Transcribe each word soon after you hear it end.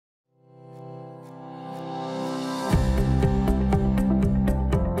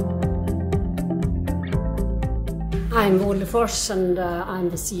I'm Bodil Forss and I'm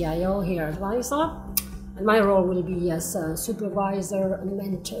the CIO here at Vaisala. And my role will be as a supervisor and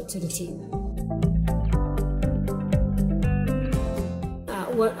mentor to the team.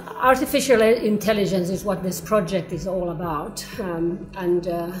 Artificial intelligence is what this project is all about.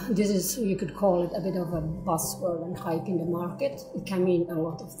 This is, you could call it a bit of a buzzword and hype in the market. It can mean a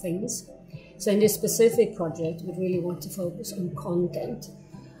lot of things. So in this specific project, we really want to focus on content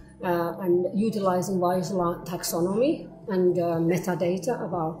and utilizing Vaisala taxonomy and metadata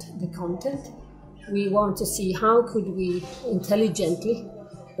about the content. We want to see how could we intelligently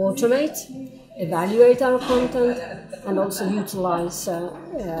automate, evaluate our content, and also utilize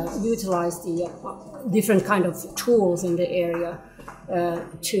the different kind of tools in the area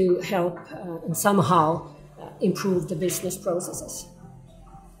to help and somehow improve the business processes.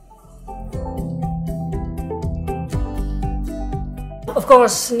 Of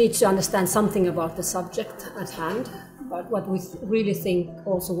course, need to understand something about the subject at hand, but what we really think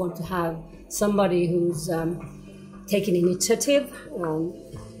also want to have somebody who's taking initiative,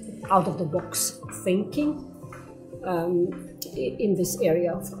 out of the box thinking in this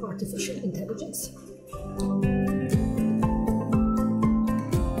area of artificial intelligence.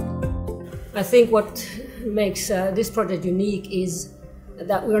 I think what makes this project unique is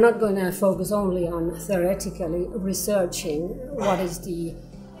that we're not going to focus only on theoretically researching what is the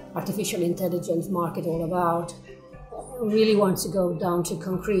artificial intelligence market all about. We really want to go down to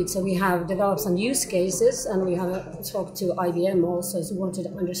concrete. So we have developed some use cases, and we have talked to IBM also, so we wanted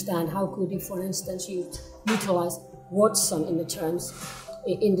to understand how could you, for instance, utilize Watson in the terms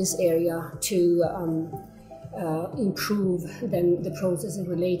in this area to improve then the processes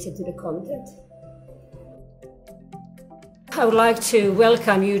related to the content. I would like to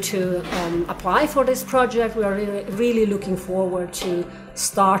welcome you to apply for this project. We are really looking forward to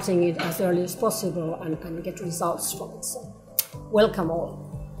starting it as early as possible and get results from it. So, welcome all.